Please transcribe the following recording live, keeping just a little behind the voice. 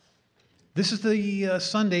This is the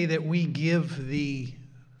Sunday that we give the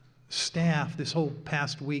staff this whole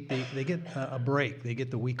past week. They get a break. They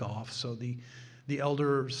get the week off. So the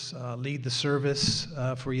elders lead the service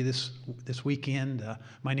for you this weekend.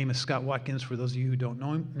 My name is Scott Watkins. For those of you who don't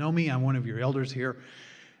know me, I'm one of your elders here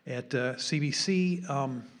at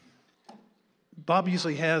CBC. Bob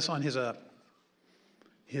usually has on his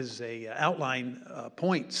outline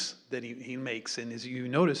points that he makes, and as you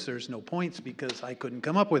notice, there's no points because I couldn't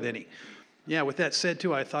come up with any. Yeah, with that said,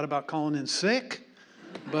 too, I thought about calling in sick,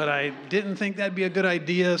 but I didn't think that'd be a good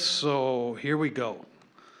idea, so here we go.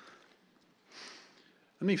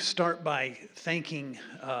 Let me start by thanking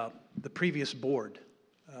the previous board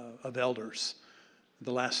of elders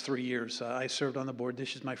the last 3 years. I served on the board.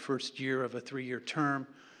 This is my first year of a 3-year term,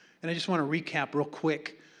 and I just want to recap real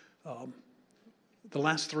quick the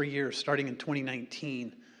last 3 years, starting in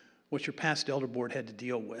 2019, what your past elder board had to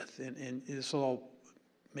deal with, and this will all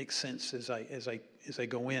make sense as I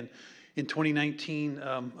go in. In 2019,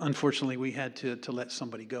 unfortunately, we had to let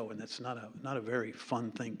somebody go, and that's not a very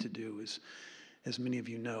fun thing to do, as many of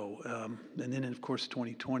you know. And then, of course,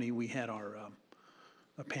 2020, we had a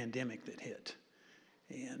pandemic that hit,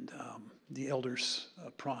 and the elders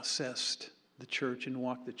processed the church and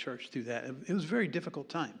walked the church through that. It was a very difficult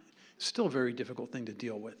time. Still a very difficult thing to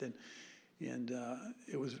deal with, and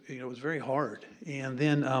it was very hard. And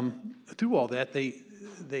then through all that,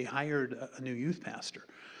 they hired a new youth pastor.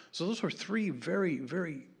 So those were 3 very,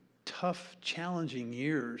 very tough, challenging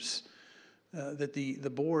years that the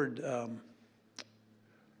board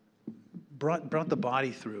brought the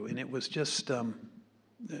body through, and it was just I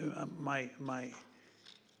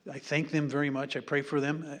thank them very much. I pray for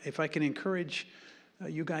them. If I can encourage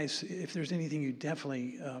you guys, if there's anything you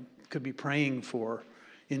definitely could be praying for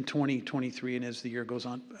in 2023 and as the year goes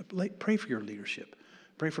on, pray for your leadership.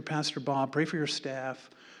 Pray for Pastor Bob. Pray for your staff.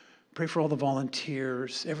 Pray for all the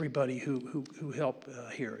volunteers, everybody who help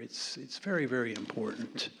here. It's very, very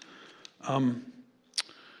important. And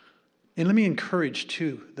let me encourage,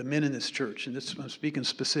 too, the men in this church, and I'm speaking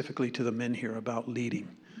specifically to the men here about leading.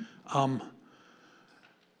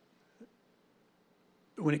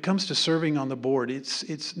 When it comes to serving on the board,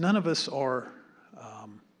 it's none of us are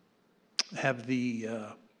have the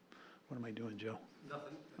what am I doing, Joe?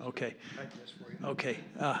 Nothing. Okay. Practice for you. Okay.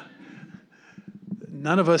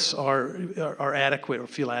 None of us are adequate or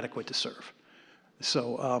feel adequate to serve.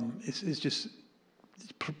 So it's just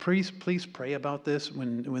please pray about this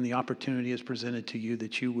when the opportunity is presented to you,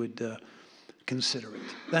 that you would consider it.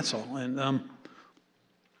 That's all. And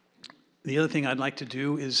the other thing I'd like to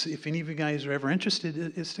do is, if any of you guys are ever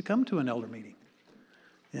interested, is to come to an elder meeting.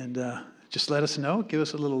 And just let us know. Give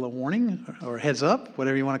us a little warning or heads up,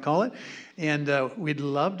 whatever you want to call it. And we'd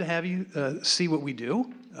love to have you see what we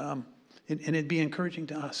do. And it'd be encouraging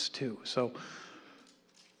to us, too. So,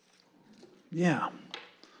 yeah.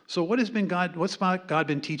 So what's God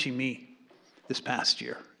been teaching me this past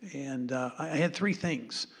year? And I had 3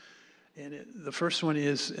 things. And the first one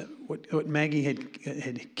is what Maggie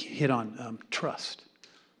had hit on, trust.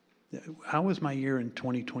 How was my year in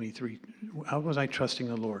 2023? How was I trusting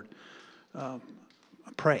the Lord?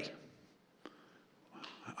 Pray.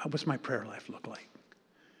 What's my prayer life look like?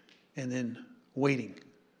 And then waiting.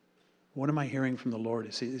 What am I hearing from the Lord?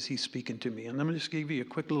 Is He speaking to me? And let me just give you a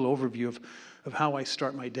quick little overview of how I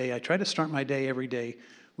start my day. I try to start my day every day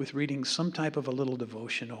with reading some type of a little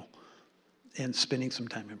devotional and spending some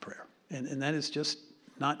time in prayer. And that is just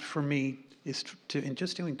not for me, it's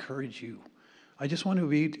just to encourage you. I just want to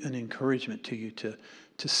be an encouragement to you to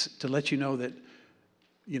let you know that,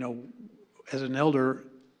 as an elder,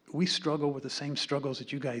 we struggle with the same struggles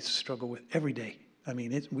that you guys struggle with every day. I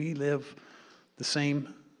mean, we live the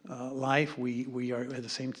same life. We have the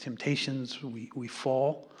same temptations. We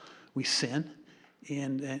fall, we sin,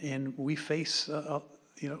 and we face.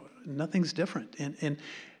 Nothing's different. And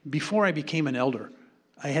before I became an elder,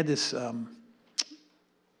 I had this.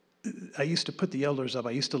 I used to put the elders up.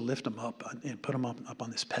 I used to lift them up and put them up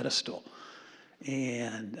on this pedestal.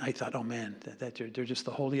 And I thought, oh man, that they're just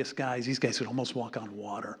the holiest guys. These guys could almost walk on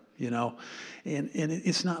water, And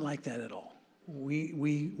it's not like that at all.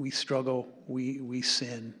 We struggle, we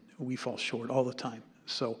sin, we fall short all the time.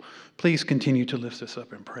 So please continue to lift us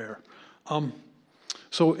up in prayer.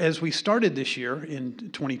 So as we started this year in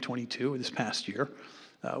 2022, this past year,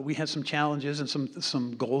 we had some challenges and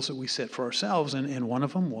some goals that we set for ourselves, and one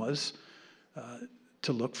of them was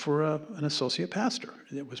to look for an associate pastor.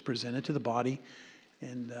 It was presented to the body,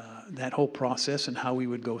 and that whole process and how we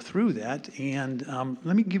would go through that. And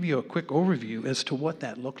let me give you a quick overview as to what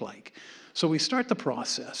that looked like. So we start the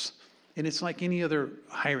process, and it's like any other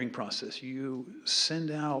hiring process. You send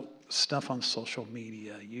out stuff on social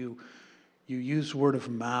media. You use word of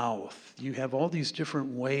mouth. You have all these different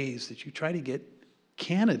ways that you try to get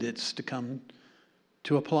candidates to come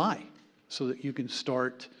to apply so that you can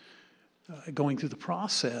start going through the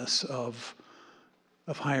process of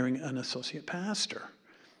hiring an associate pastor.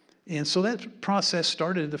 And so that process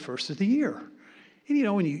started the first of the year.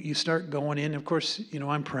 And, when you start going in, of course,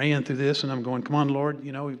 I'm praying through this and I'm going, come on, Lord,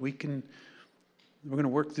 we're going to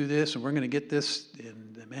work through this and we're going to get this.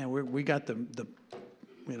 And man, we got the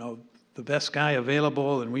best guy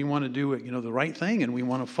available and we want to do it, the right thing and we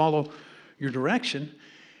want to follow your direction.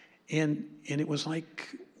 And it was like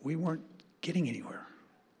we weren't getting anywhere.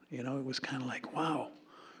 It was kind of like, wow,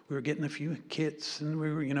 we were getting a few kits and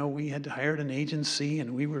we had to hire an agency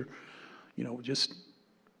and we were,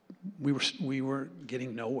 we were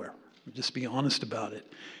getting nowhere. Just be honest about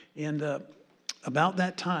it. And about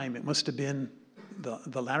that time, it must have been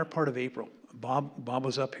the latter part of April. Bob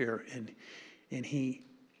was up here and he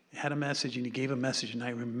had a message and he gave a message and I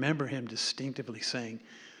remember him distinctively saying,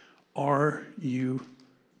 "Are you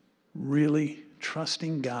really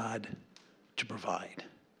trusting God to provide?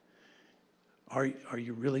 Are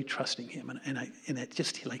you really trusting him?" And it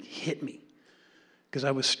just hit me because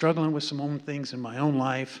I was struggling with some own things in my own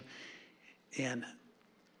life. And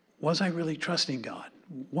was I really trusting God?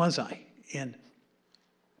 Was I? And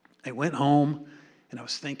I went home and I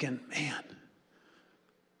was thinking, man.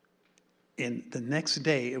 And the next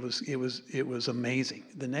day, it was amazing.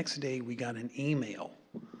 The next day, we got an email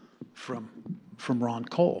from Ron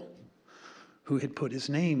Cole, who had put his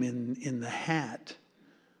name in the hat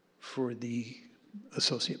for the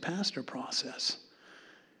associate pastor process.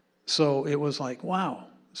 So it was like, wow.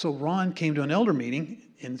 So Ron came to an elder meeting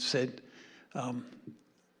and said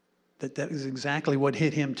that was exactly what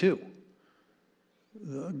hit him too.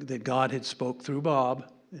 That God had spoke through Bob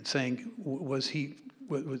and saying, was he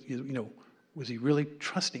really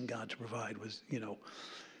trusting God to provide?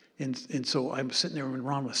 And so I'm sitting there when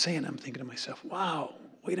Ron was saying, I'm thinking to myself, wow,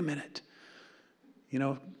 wait a minute.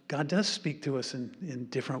 God does speak to us in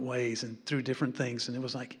different ways and through different things. And it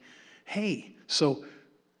was like, hey, so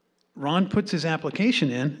Ron puts his application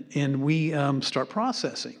in and we start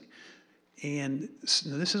processing. And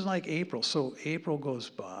this is like April. So April goes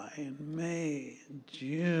by and May and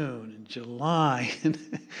June and July. And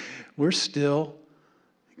we're still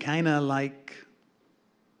kind of like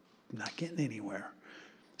not getting anywhere.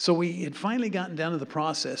 So we had finally gotten down to the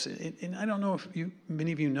process, and I don't know if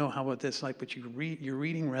many of you know how what that's like, but you're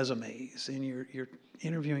reading resumes, and you're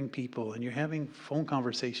interviewing people, and you're having phone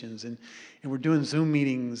conversations, and we're doing Zoom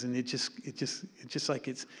meetings, and it's just like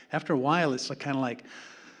it's after a while, it's kind of like,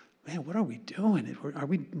 man, what are we doing? Are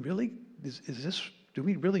we really? Is this? Do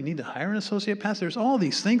we really need to hire an associate pastor? There's all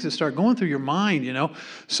these things that start going through your mind,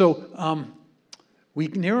 So. We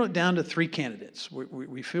narrow it down to 3 candidates.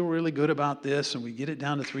 We feel really good about this, and we get it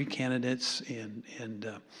down to 3 candidates, and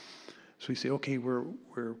so we say, okay, we're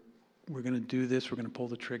going to do this. We're going to pull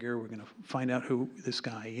the trigger. We're going to find out who this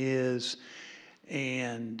guy is,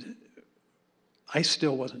 and I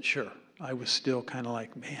still wasn't sure. I was still kind of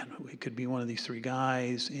like, man, it could be one of these 3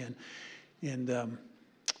 guys, and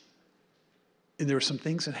there were some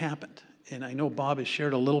things that happened. And I know Bob has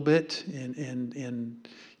shared a little bit, and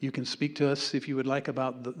you can speak to us if you would like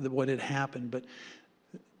about what had happened. But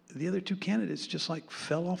the other 2 candidates just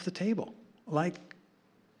fell off the table, like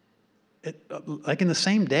in the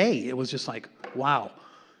same day. It was just like, wow.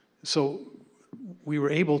 So we were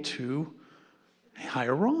able to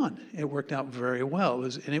hire Ron. It worked out very well.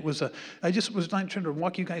 I just was trying to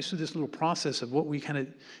walk you guys through this little process of what we kind of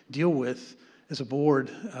deal with as a board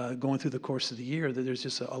going through the course of the year. That there's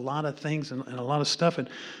just a lot of things and a lot of stuff. And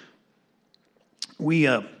we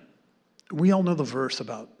all know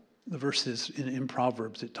the verses in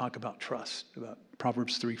Proverbs that talk about trust, about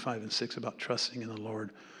Proverbs 3, 5, and 6, about trusting in the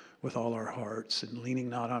Lord with all our hearts and leaning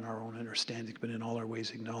not on our own understanding, but in all our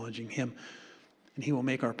ways acknowledging him, and he will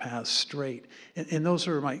make our paths straight. And those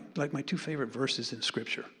are my 2 favorite verses in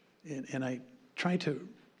Scripture. And I try to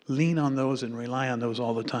lean on those and rely on those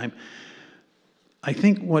all the time. I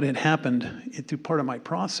think what had happened through part of my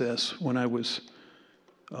process when I was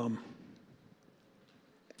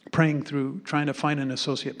praying through, trying to find an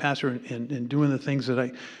associate pastor and doing the things that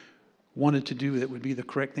I wanted to do that would be the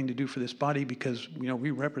correct thing to do for this body, because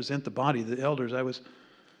we represent the body, the elders. I was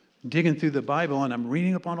digging through the Bible and I'm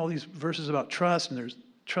reading up on all these verses about trust, and there's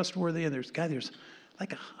trustworthy, and there's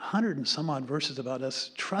like 100 and some odd verses about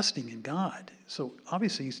us trusting in God. So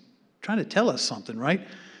obviously he's trying to tell us something, right?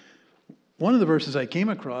 One of the verses I came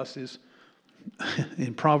across is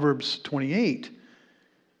in Proverbs 28,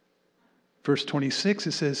 verse 26.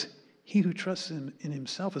 It says, he who trusts in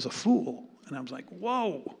himself is a fool. And I was like,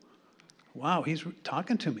 whoa, wow, he's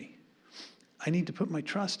talking to me. I need to put my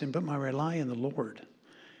trust and put my rely in the Lord.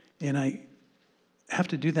 And I have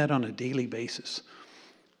to do that on a daily basis.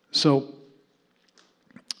 So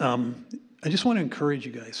I just want to encourage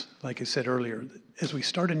you guys, like I said earlier, as we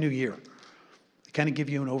start a new year, kind of give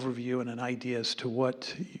you an overview and an idea as to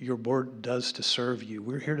what your board does to serve you.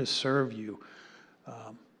 We're here to serve you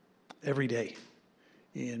every day.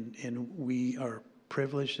 And we are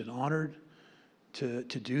privileged and honored to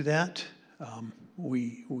do that.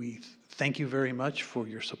 We thank you very much for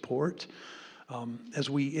your support. As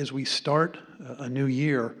we start a new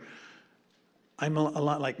year, I'm a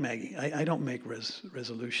lot like Maggie. I don't make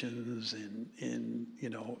resolutions and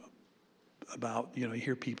about, you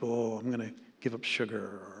hear people, I'm going to give up sugar,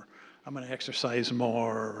 or I'm going to exercise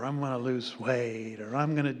more, or I'm going to lose weight, or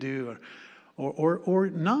I'm going to do, or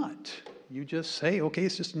not. You just say, okay,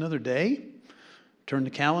 it's just another day. Turn the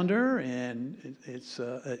calendar, and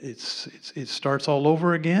it starts all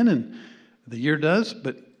over again, and the year does.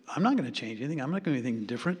 But I'm not going to change anything. I'm not going to do anything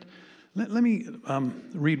different. Let me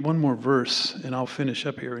read one more verse, and I'll finish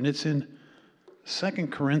up here. And it's in 2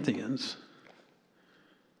 Corinthians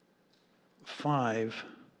 5,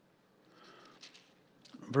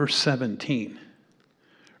 verse 17.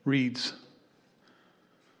 Reads,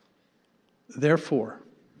 "Therefore,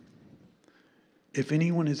 if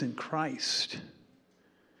anyone is in Christ,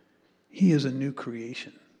 he is a new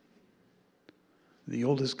creation. The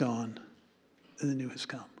old is gone, and the new has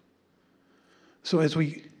come." So as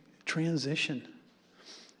we transition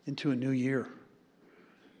into a new year,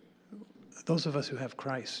 those of us who have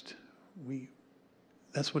Christ,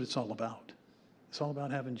 that's what it's all about. It's all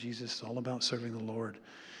about having Jesus. It's all about serving the Lord.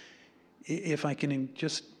 If I can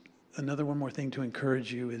just, one more thing to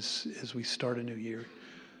encourage you as we start a new year,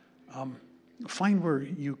 find where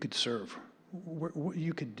you could serve, what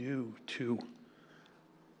you could do to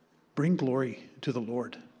bring glory to the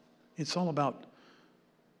Lord. It's all about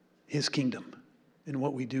His kingdom and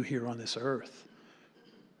what we do here on this earth,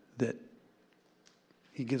 that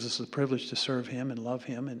He gives us the privilege to serve Him and love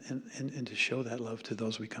Him and to show that love to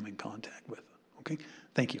those we come in contact with. Okay?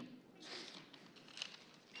 Thank you.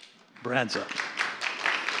 Brad's up.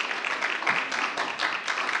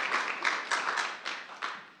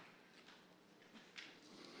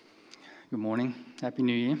 Good morning. Happy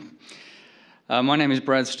New Year. My name is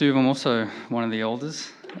Brad Stuve. I'm also one of the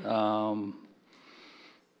elders.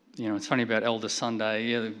 It's funny about Elder Sunday.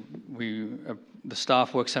 Yeah, the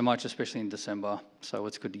staff work so much, especially in December, so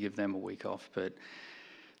it's good to give them a week off. But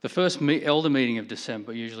the first elder meeting of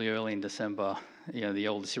December, usually early in December, the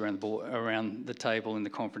elders sit around the table in the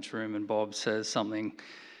conference room, and Bob says something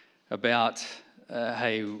about,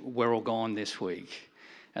 hey, we're all gone this week.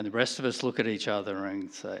 And the rest of us look at each other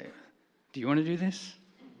and say, do you want to do this?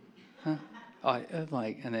 Huh?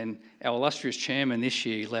 And then our illustrious chairman this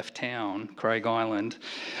year left town, Craig Island,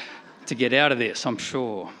 to get out of this, I'm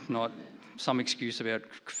sure. Not some excuse about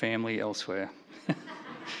family elsewhere.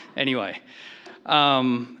 Anyway,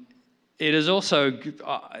 it is also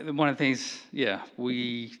one of the things,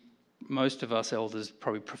 most of us elders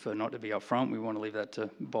probably prefer not to be up front. We want to leave that to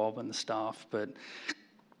Bob and the staff. But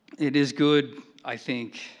it is good, I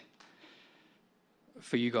think,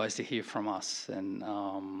 for you guys to hear from us and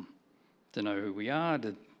to know who we are,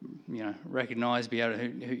 to recognise, be able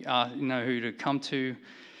to know who to come to.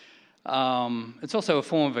 It's also a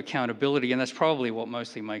form of accountability, and that's probably what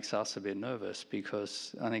mostly makes us a bit nervous,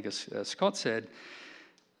 because I think, as Scott said,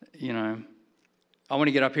 I want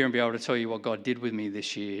to get up here and be able to tell you what God did with me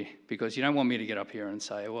this year, because you don't want me to get up here and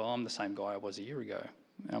say, well, I'm the same guy I was a year ago.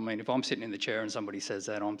 I mean, if I'm sitting in the chair and somebody says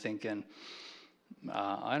that, I'm thinking,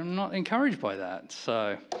 I'm not encouraged by that.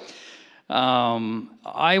 So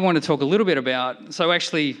I want to talk a little bit about, so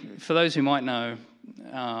actually, for those who might know,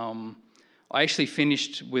 I actually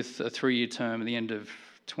finished with a 3-year term at the end of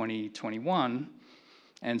 2021,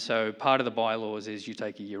 and so part of the bylaws is you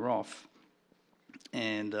take a year off.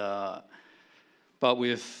 And but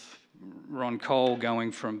with Ron Cole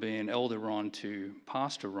going from being Elder Ron to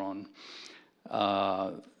Pastor Ron,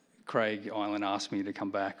 Craig Island asked me to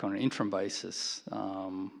come back on an interim basis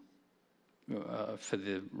for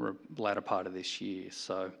the latter part of this year.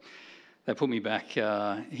 So they put me back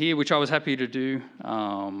here, which I was happy to do.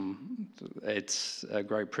 It's a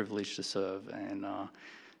great privilege to serve, and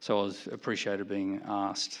so I was appreciated being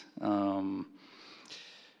asked.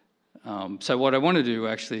 So what I want to do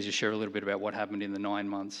actually is just share a little bit about what happened in the 9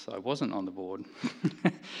 months I wasn't on the board.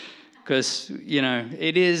 Because,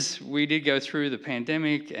 we did go through the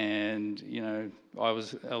pandemic, and, I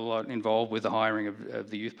was a lot involved with the hiring of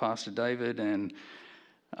the youth pastor, David, and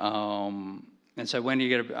And so when you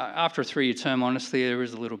get, after a 3-year term, honestly, there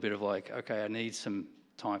is a little bit of like, okay, I need some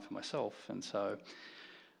time for myself. And so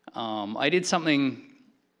I did something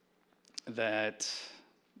that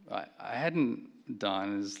I hadn't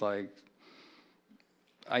done, is like,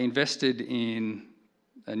 I invested in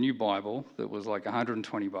a new Bible that was like $120.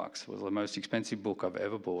 It was the most expensive book I've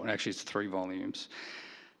ever bought. And actually, it's 3 volumes.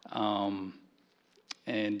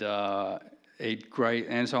 Great.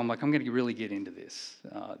 And so I'm like, I'm going to really get into this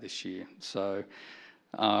this year. So,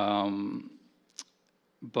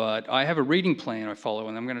 but I have a reading plan I follow,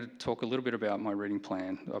 and I'm going to talk a little bit about my reading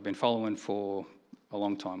plan. I've been following for a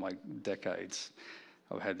long time, like decades.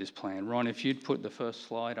 I've had this plan. Ron, if you'd put the first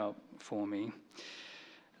slide up for me.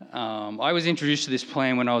 I was introduced to this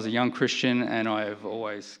plan when I was a young Christian, and I've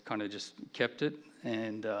always kind of just kept it.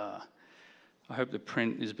 And I hope the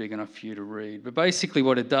print is big enough for you to read. But basically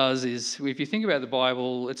what it does is, if you think about the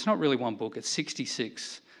Bible, it's not really one book, it's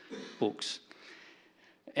 66 books.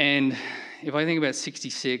 And if I think about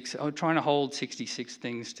 66, I'm trying to hold 66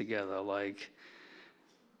 things together, like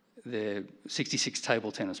the 66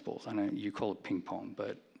 table tennis balls. I know you call it ping pong,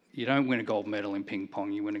 but you don't win a gold medal in ping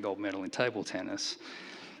pong, you win a gold medal in table tennis.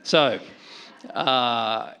 So,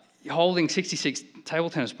 holding 66 table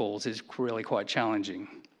tennis balls is really quite challenging.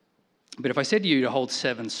 But if I said to you to hold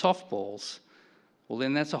 7 softballs, well,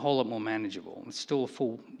 then that's a whole lot more manageable. It's still a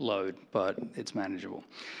full load, but it's manageable.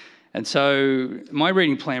 And so my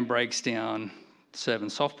reading plan breaks down 7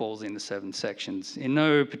 softballs into 7 sections in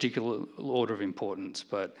no particular order of importance,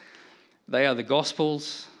 but they are the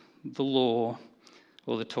Gospels, the Law,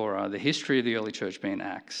 or the Torah, the history of the early church being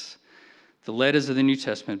Acts, the letters of the New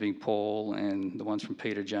Testament being Paul and the ones from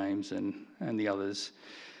Peter, James, and the others,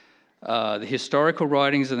 the historical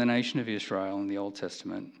writings of the nation of Israel in the Old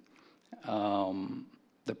Testament,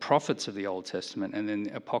 the prophets of the Old Testament, and then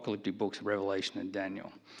the apocalyptic books of Revelation and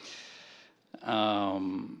Daniel.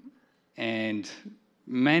 And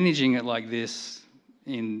managing it like this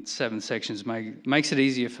in 7 sections makes it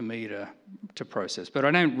easier for me to process. But I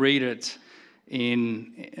don't read it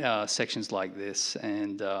in sections like this,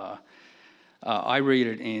 and I read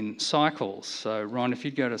it in cycles. So Ron, if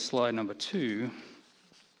you'd go to slide number 2.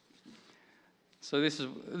 So this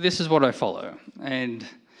is what I follow. And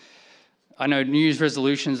I know New Year's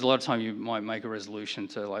resolutions, a lot of time you might make a resolution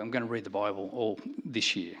to, like, I'm going to read the Bible all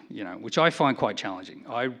this year, which I find quite challenging.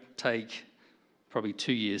 I take probably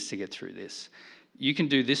 2 years to get through this. You can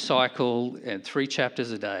do this cycle at 3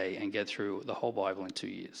 chapters a day and get through the whole Bible in 2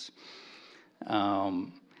 years.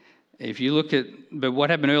 If you look at, but what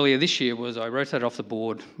happened earlier this year was I wrote that off the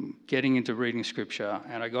board, getting into reading scripture,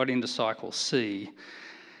 and I got into cycle C.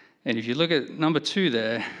 And if you look at number 2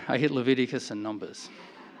 there, I hit Leviticus and Numbers.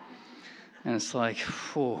 And it's like,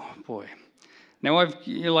 oh boy. Now,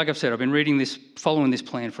 like I've said, I've been following this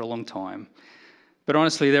plan for a long time. But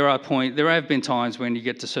honestly, there have been times when you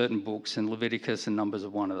get to certain books, and Leviticus and Numbers are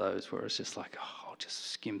one of those, where it's just like, oh, I'll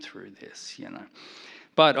just skim through this,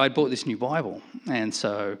 But I bought this new Bible, and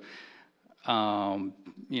so,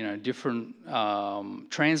 different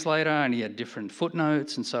translator, and he had different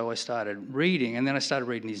footnotes, and so I started reading, and then I started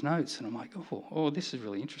reading his notes, and I'm like, oh, this is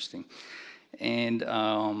really interesting. And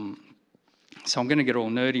so I'm going to get all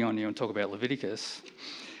nerdy on you and talk about Leviticus,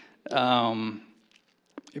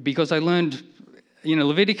 because I learned,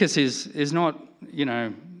 Leviticus is not,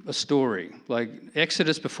 a story. Like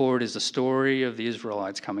Exodus before it is the story of the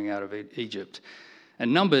Israelites coming out of Egypt.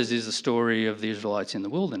 And Numbers is the story of the Israelites in the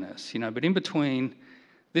wilderness, But in between,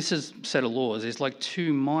 this is a set of laws. There's like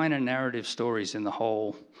 2 minor narrative stories in the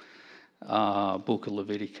whole book of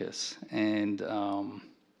Leviticus. And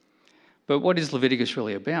but what is Leviticus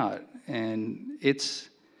really about? And it's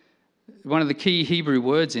one of the key Hebrew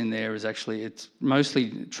words in there is actually, it's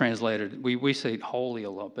mostly translated, we see it holy a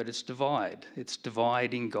lot, but it's divide. It's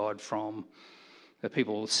dividing God from the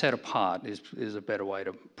people. Set apart is a better way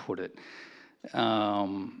to put it.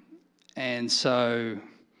 And so,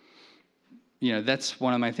 that's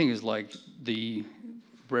one of my things, is like the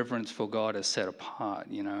reverence for God is set apart,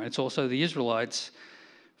 It's also the Israelites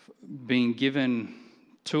being given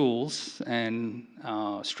tools and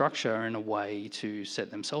structure in a way to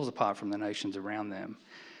set themselves apart from the nations around them.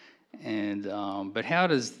 And but how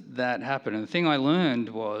does that happen? And the thing I learned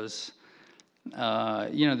was,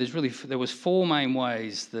 there was 4 main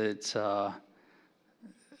ways that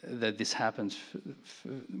this happens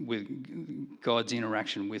with God's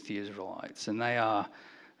interaction with the Israelites, and they are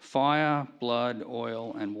fire, blood,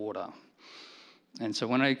 oil, and water. And so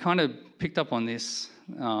when I kind of picked up on this,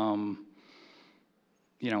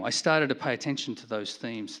 I started to pay attention to those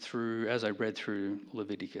themes as I read through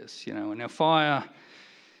Leviticus, And now fire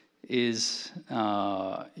is,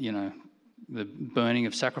 the burning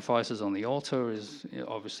of sacrifices on the altar is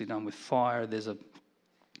obviously done with fire.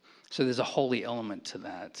 So there's a holy element to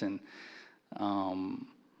that, and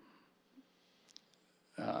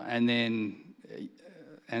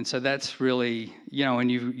so that's really,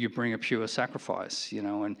 and you bring a pure sacrifice,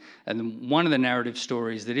 and one of the narrative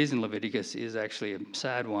stories that is in Leviticus is actually a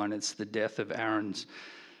sad one. It's the death of Aaron's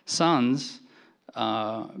sons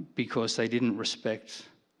because they didn't respect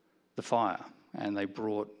the fire, and they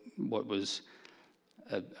brought what was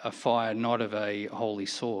a fire not of a holy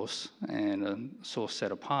source and a source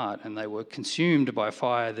set apart, and they were consumed by a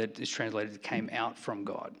fire that is translated came out from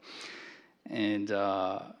God. And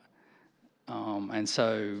so,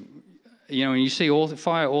 and you see all the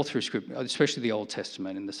fire all through Scripture, especially the Old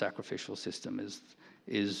Testament and the sacrificial system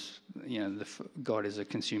is God is a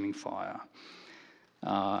consuming fire.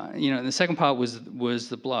 And the second part was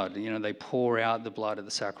the blood. They pour out the blood of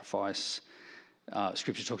the sacrifice.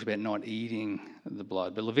 Scripture talks about not eating the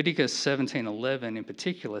blood, but Leviticus 17:11 in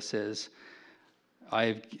particular says,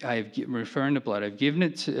 "I have referring to blood. I've given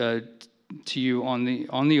it to you on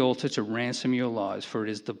the altar to ransom your lives, for it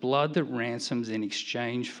is the blood that ransoms in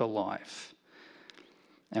exchange for life."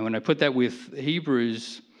 And when I put that with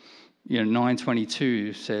Hebrews,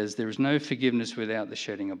 9:22 says, "There is no forgiveness without the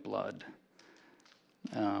shedding of blood."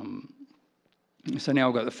 So now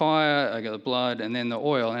I've got the fire, I've got the blood, and then the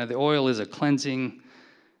oil. Now the oil is a cleansing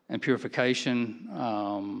and purification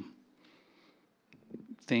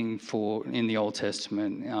thing in the Old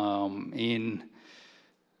Testament. In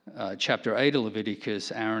chapter 8 of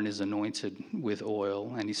Leviticus, Aaron is anointed with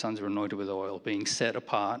oil, and his sons are anointed with oil, being set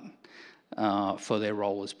apart for their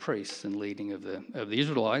role as priests and leading of the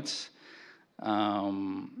Israelites.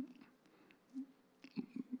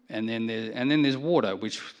 And then there's water,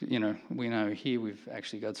 which, we know here we've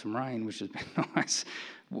actually got some rain, which has been nice.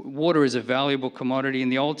 Water is a valuable commodity. In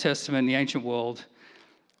the Old Testament, in the ancient world,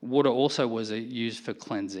 water also was used for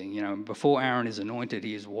cleansing. Before Aaron is anointed,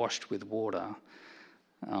 he is washed with water.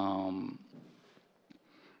 And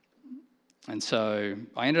so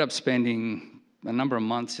I ended up spending a number of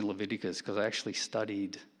months in Leviticus because I actually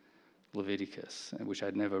studied Leviticus, which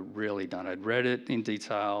I'd never really done. I'd read it in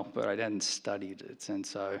detail, but I hadn't studied it. And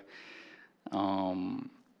so,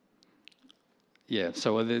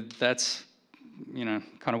 so that's,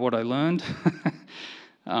 kind of what I learned.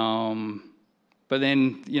 But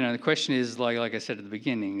then, the question is, like I said at the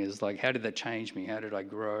beginning, is like, how did that change me? How did I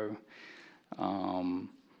grow from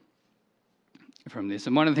this?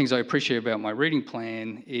 And one of the things I appreciate about my reading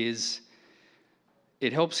plan is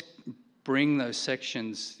it helps bring those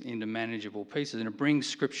sections into manageable pieces, and it brings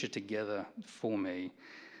Scripture together for me.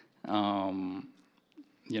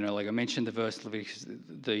 Like I mentioned the verse, Leviticus,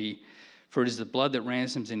 for it is the blood that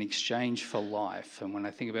ransoms in exchange for life. And when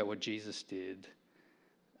I think about what Jesus did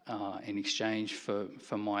in exchange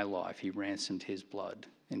for my life, he ransomed his blood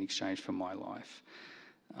in exchange for my life.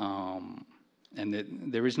 And that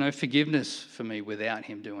there is no forgiveness for me without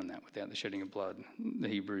him doing that, without the shedding of blood, the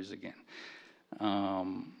Hebrews again.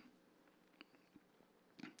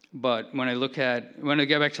 But when I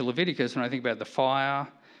go back to Leviticus, when I think about the fire,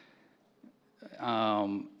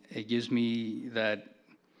 it gives me that,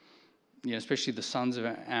 especially the sons of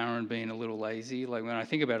Aaron being a little lazy. Like when I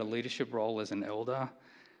think about a leadership role as an elder,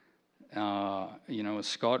 as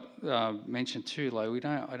Scott mentioned too, like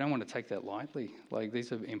I don't want to take that lightly. Like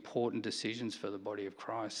these are important decisions for the body of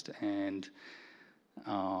Christ, and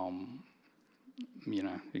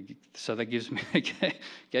so that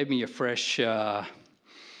gave me a fresh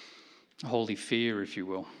holy fear, if you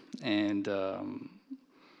will, and so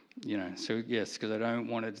yes, because I don't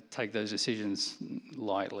want to take those decisions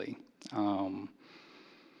lightly.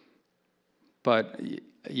 But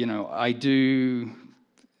I do.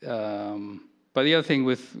 But the other thing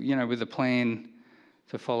with the plan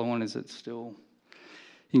to follow on is it's still.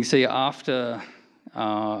 You can see after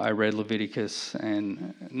I read Leviticus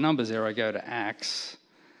and Numbers, there I go to Acts,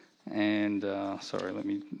 and sorry, let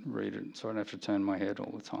me read it so I don't have to turn my head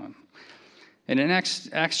all the time. And in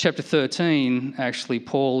Acts chapter 13, actually,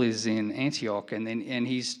 Paul is in Antioch, and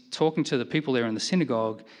he's talking to the people there in the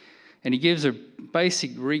synagogue, and he gives a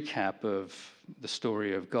basic recap of the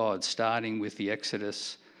story of God, starting with the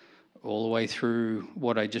Exodus, all the way through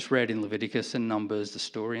what I just read in Leviticus and Numbers, the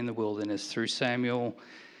story in the wilderness, through Samuel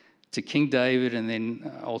to King David, and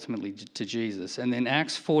then ultimately to Jesus. And then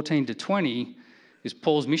Acts 14 to 20 is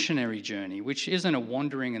Paul's missionary journey, which isn't a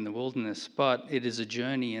wandering in the wilderness, but it is a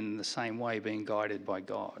journey in the same way, being guided by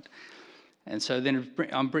God. And so then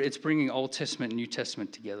it's bringing Old Testament and New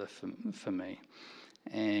Testament together for me.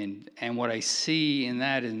 And what I see in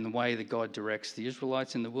that, in the way that God directs the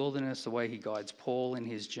Israelites in the wilderness, the way he guides Paul in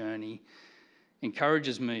his journey,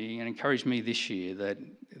 encourages me and encouraged me this year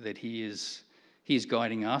that he is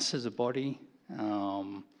guiding us as a body.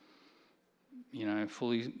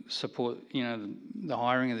 Fully support, the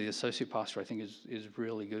hiring of the associate pastor, I think is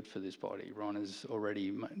really good for this body. Ron has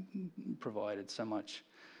already provided so much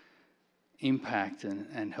impact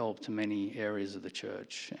and help to many areas of the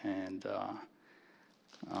church. And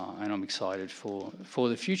I'm excited for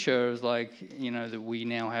the future. That we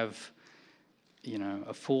now have,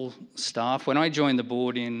 a full staff. When I joined the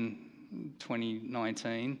board in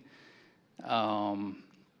 2019,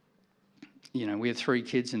 we had 3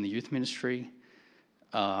 kids in the youth ministry.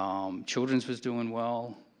 Children's was doing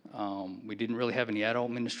well. We didn't really have any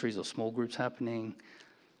adult ministries or small groups happening.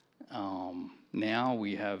 Now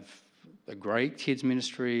we have a great kids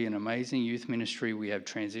ministry, an amazing youth ministry. We have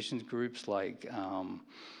transitions groups like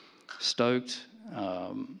Stoked,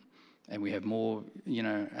 and we have more,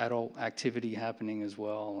 adult activity happening as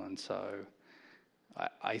well. And so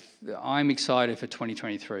I'm excited for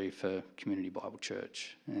 2023 for Community Bible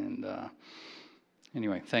Church. And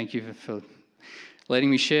anyway, thank you for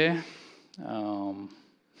letting me share.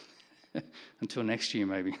 Until next year,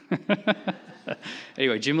 maybe.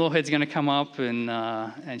 Anyway, Jim Lawhead's going to come up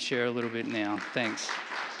and share a little bit now. Thanks.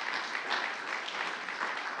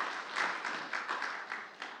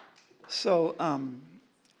 So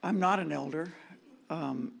I'm not an elder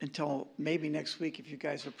until maybe next week if you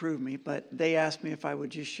guys approve me, but they asked me if I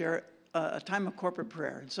would just share a time of corporate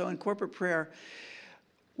prayer. And so in corporate prayer,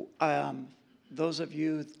 those of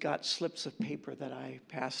you got slips of paper that I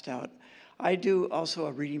passed out. I do also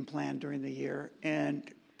a reading plan during the year and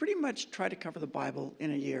pretty much try to cover the Bible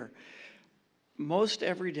in a year. Most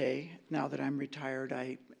every day, now that I'm retired,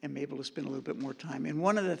 I am able to spend a little bit more time. And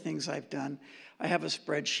one of the things I've done, I have a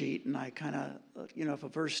spreadsheet, and I kind of, if a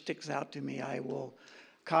verse sticks out to me, I will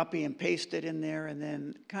copy and paste it in there and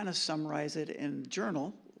then kind of summarize it and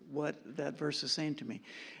journal what that verse is saying to me.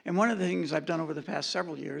 And one of the things I've done over the past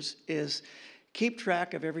several years is keep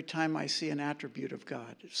track of every time I see an attribute of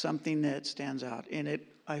God, something that stands out. And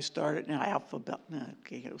I started, and I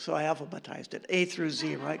alphabetized it, A through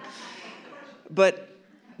Z, right? But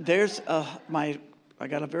there's I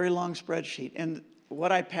got a very long spreadsheet, and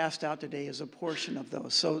what I passed out today is a portion of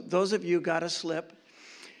those. So those of you got a slip.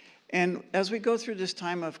 And as we go through this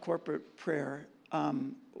time of corporate prayer,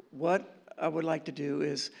 what I would like to do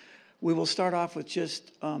is we will start off with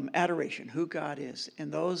just adoration, who God is.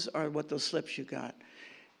 And those are what those slips you got.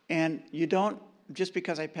 And you don't, just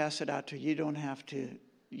because I pass it out to you, you don't have to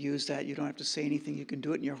use that. You don't have to say anything. You can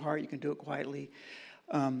do it in your heart. You can do it quietly.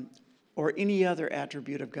 Or any other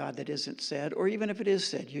attribute of God that isn't said. Or even if it is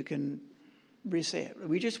said, you can re-say it.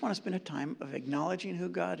 We just want to spend a time of acknowledging who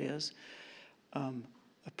God is,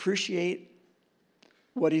 appreciate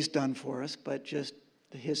what he's done for us, but just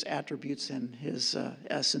his attributes and his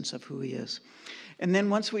essence of who he is. And then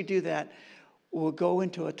once we do that, we'll go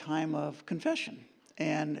into a time of confession.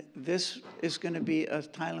 And this is going to be a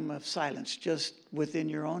time of silence, just within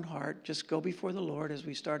your own heart. Just go before the Lord as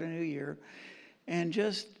we start a new year and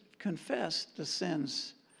just confess the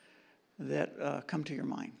sins that come to your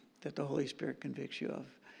mind, that the Holy Spirit convicts you of.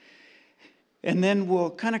 And then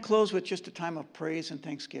we'll kind of close with just a time of praise and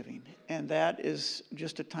thanksgiving. And that is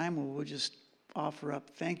just a time where we'll just offer up,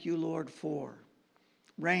 thank you, Lord, for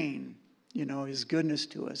rain, his goodness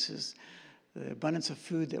to us, the abundance of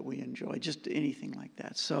food that we enjoy, just anything like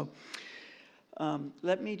that. So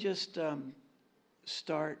let me just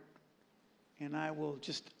start, and I will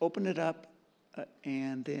just open it up,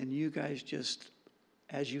 and then you guys just,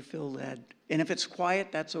 as you feel led. And if it's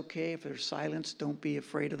quiet, that's okay. If there's silence, don't be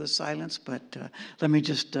afraid of the silence, but let me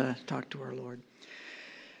just talk to our Lord.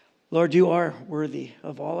 Lord, you are worthy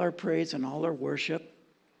of all our praise and all our worship.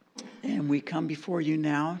 And we come before you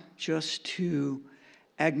now just to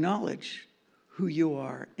acknowledge who you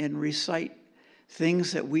are and recite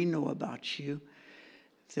things that we know about you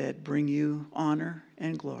that bring you honor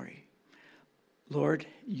and glory. Lord,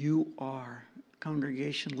 you are.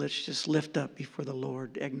 Congregation, let's just lift up before the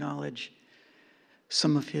Lord, acknowledge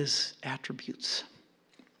some of his attributes.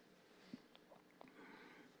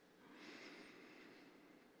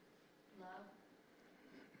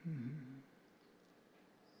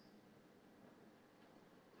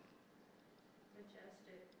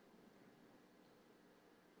 Majestic.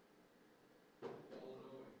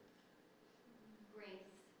 Grace.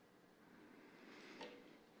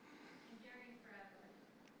 Enduring forever.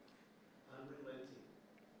 Unrelenting.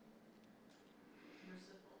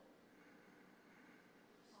 Merciful.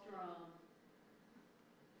 Strong.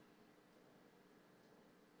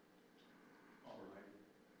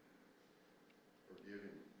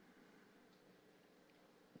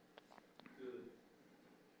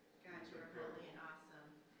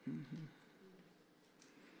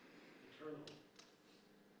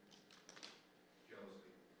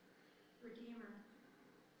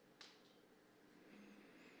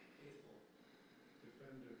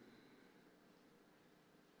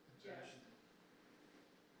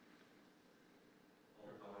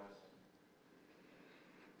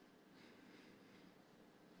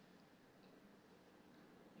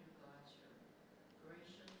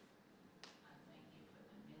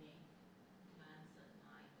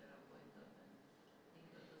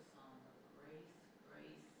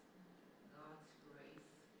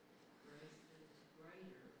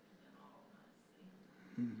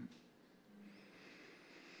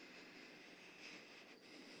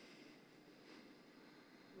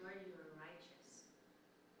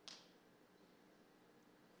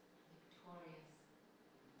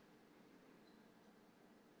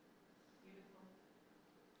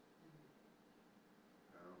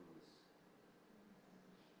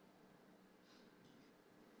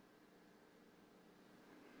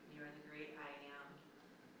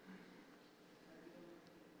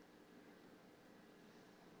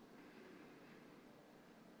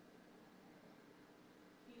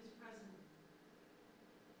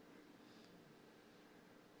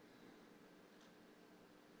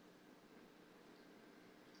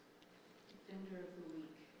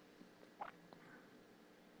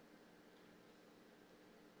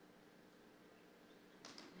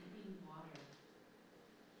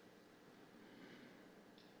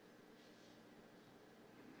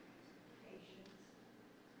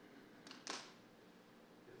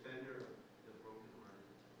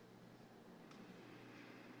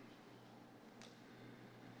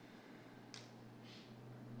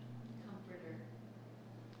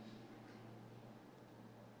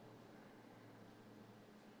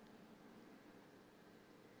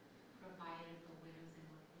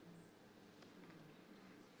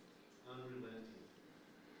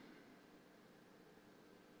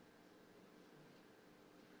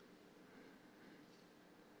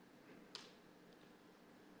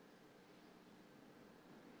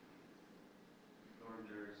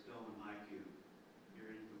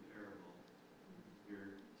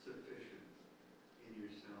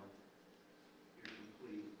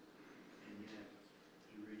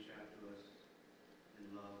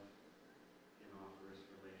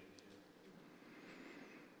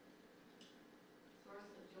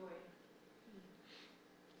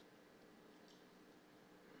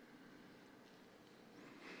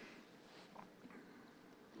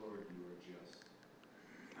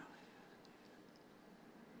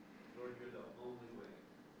 Lord, you're the only way.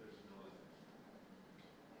 There's no other.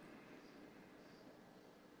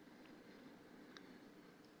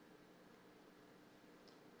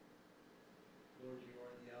 Lord, you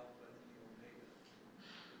are the Alpha and the Omega,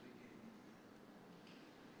 the beginning.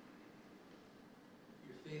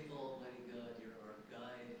 You're faithful, Almighty God. You're our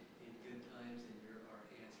guide in good times, and you're our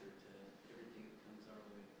answer to everything that comes our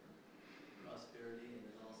way, for prosperity and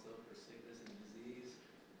then also for sickness and disease,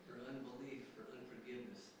 for unbelief, for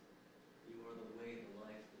unforgiveness. You are the way, the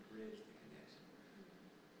life, the bridge, the connection.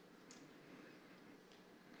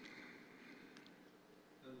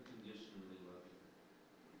 Unconditionally loving.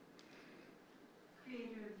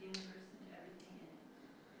 Creator of the universe and everything in it.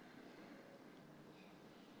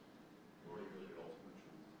 Lord, you're the ultimate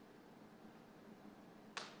truth.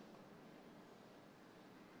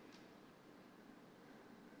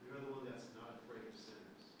 You're the one that's not afraid of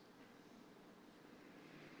sinners.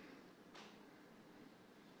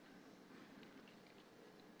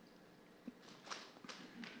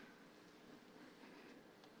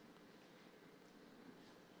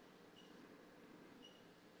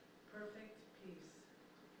 Perfect peace.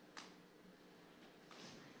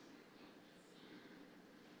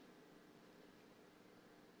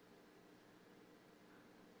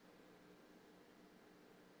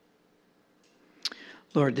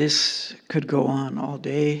 Lord, this could go on all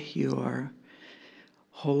day. You are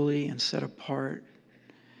holy and set apart.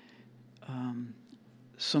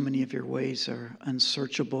 So many of your ways are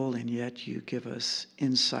unsearchable, and yet you give us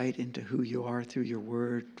insight into who you are through your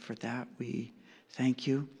word. For that, we thank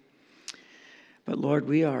you. But Lord,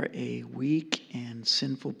 we are a weak and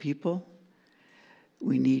sinful people.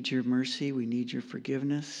 We need your mercy. We need your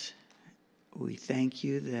forgiveness. We thank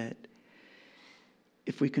you that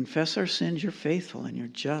if we confess our sins, you're faithful and you're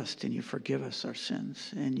just, and you forgive us our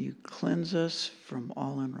sins, and you cleanse us from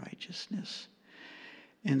all unrighteousness.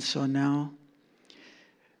 And so now,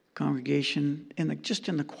 congregation, just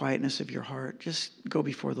in the quietness of your heart, just go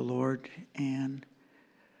before the Lord and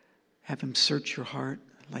have him search your heart.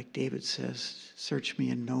 Like David says, search me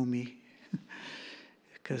and know me.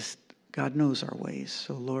 Because God knows our ways.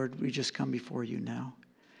 So Lord, we just come before you now,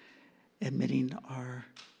 admitting our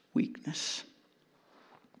weakness.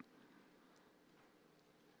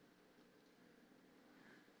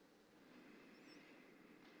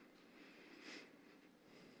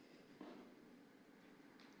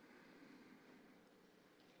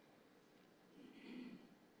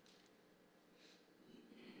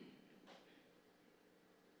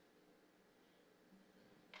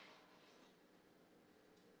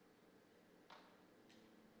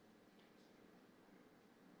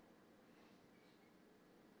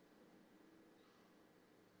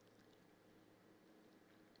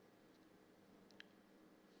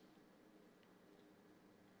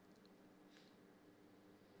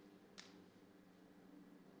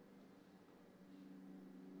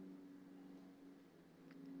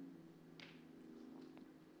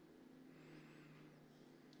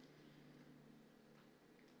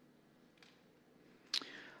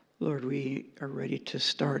 Lord, we are ready to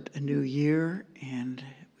start a new year, and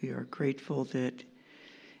we are grateful that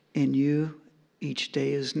in you each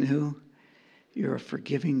day is new. You're a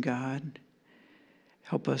forgiving God.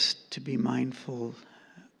 Help us to be mindful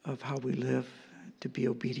of how we live, to be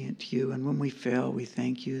obedient to you. And when we fail, we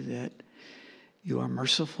thank you that you are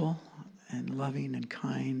merciful and loving and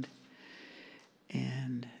kind,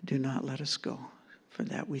 and do not let us go. For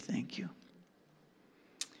that we thank you.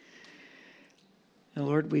 And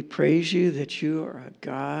Lord, we praise you that you are a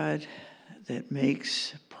God that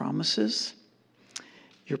makes promises.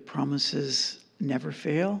 Your promises never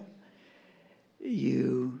fail.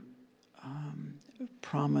 You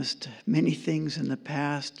promised many things in the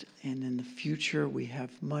past, and in the future we have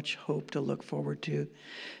much hope to look forward to.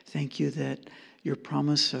 Thank you that your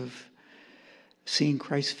promise of seeing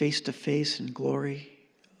Christ face to face in glory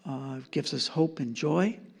gives us hope and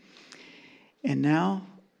joy. And now,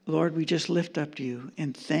 Lord, we just lift up to you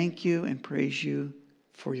and thank you and praise you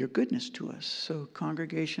for your goodness to us. So,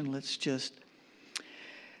 congregation, let's just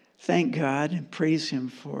thank God and praise him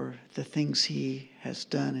for the things he has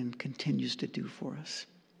done and continues to do for us.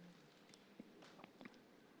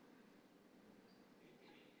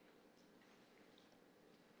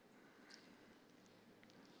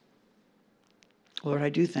 Lord, I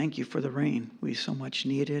do thank you for the rain. We so much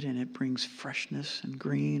need it, and it brings freshness and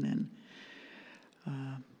green. And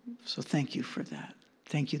so thank you for that.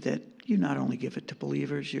 Thank you that you not only give it to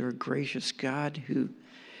believers, you're a gracious God who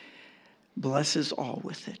blesses all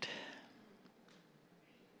with it.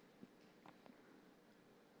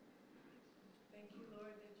 Thank you,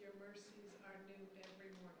 Lord, that your mercies are new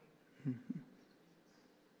every morning.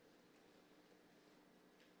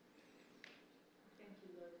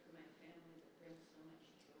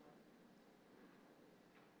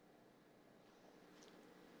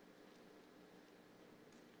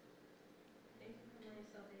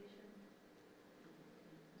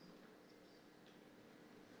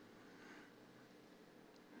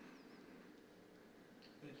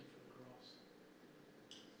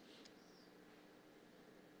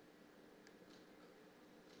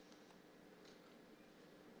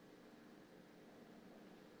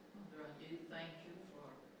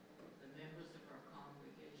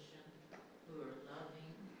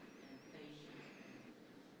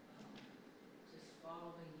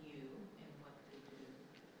 involving you in what they do.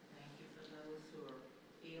 Thank you for those who are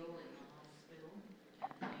ill in the hospital, and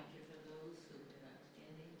thank you for those who've been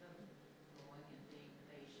attending them, going and being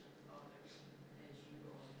patient, Father, as you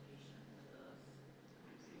go and patient with us.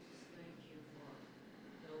 We just thank you for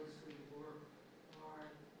those who work hard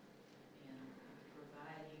in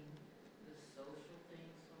providing the social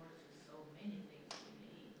things, Lord, there's so many things we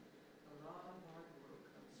need. A lot of hard work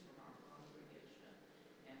comes from our congregation,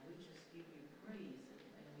 and we just give you praise,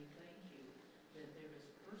 and we thank you that there is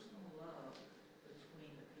personal love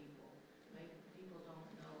between the people. Maybe people don't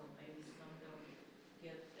know, and maybe some don't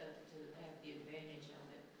get to have the advantage of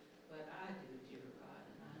it, but I do, dear God,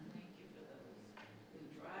 and I thank you for those who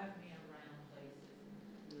drive me around places,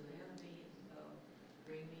 who have me,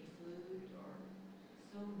 bring me food, or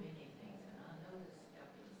so many things, and I know this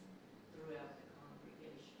happens throughout the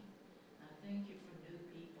congregation. And I thank you for new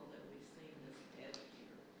people that we've seen this past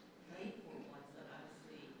year, faithful ones that I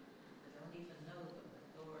see. I don't even know them, but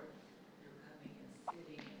Lord, they're coming and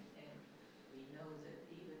sitting, and we know that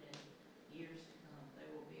even in years to come, they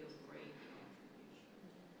will be a great contribution.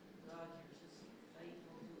 God, you're just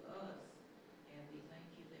faithful to us, and we thank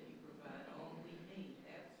you that you provide all we need,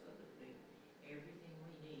 absolutely. Everything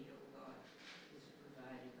we need, oh God, is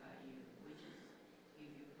provided by you. We just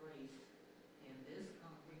give you praise in this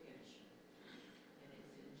congregation, and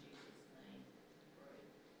it's in Jesus' name we pray.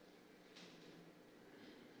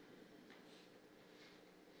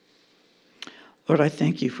 Lord, I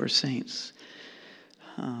thank you for saints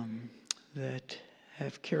that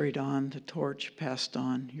have carried on the torch, passed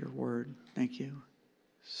on your word. Thank you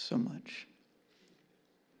so much.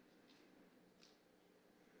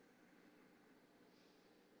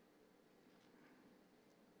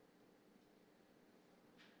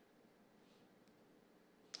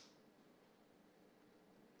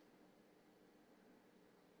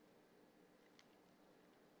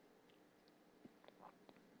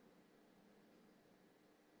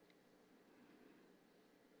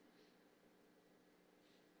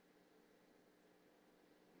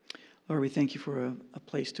 Lord, we thank you for a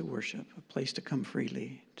place to worship, a place to come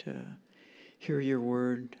freely, to hear your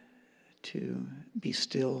word, to be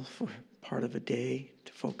still for part of a day,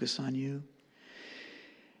 to focus on you.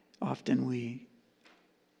 Often we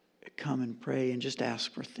come and pray and just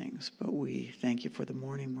ask for things, but we thank you for the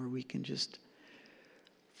morning where we can just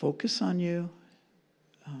focus on you,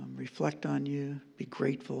 reflect on you, be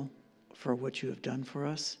grateful for what you have done for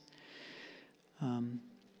us.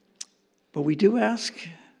 But we do ask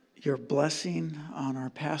your blessing on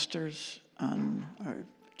our pastors, on our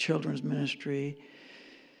children's ministry,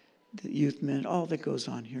 the youth ministry, all that goes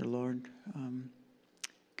on here, Lord.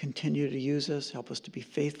 Continue to use us. Help us to be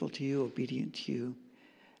faithful to you, obedient to you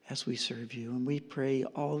as we serve you. And we pray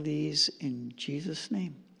all these in Jesus'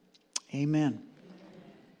 name. Amen.